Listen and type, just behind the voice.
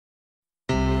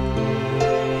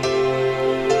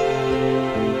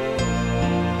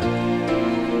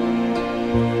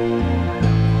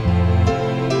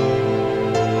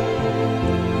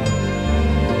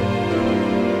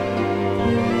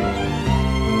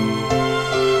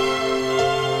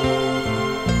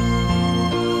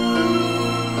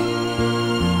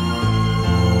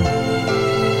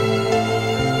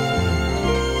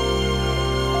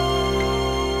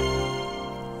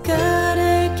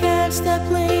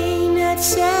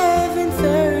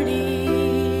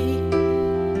7:30.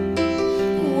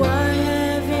 Why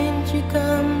haven't you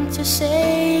come to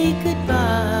say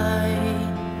goodbye?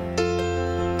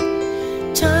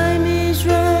 Time is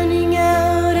running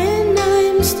out and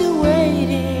I'm still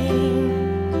waiting.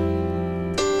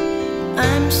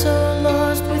 I'm so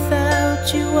lost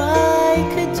without you, I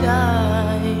could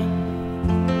die.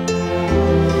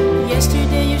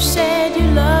 Yesterday you said you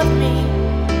loved me,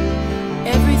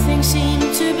 everything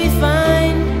seemed to be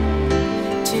fine.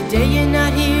 Today you're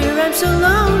not here, I'm so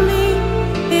lonely.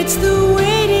 It's the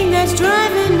waiting that's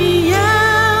driving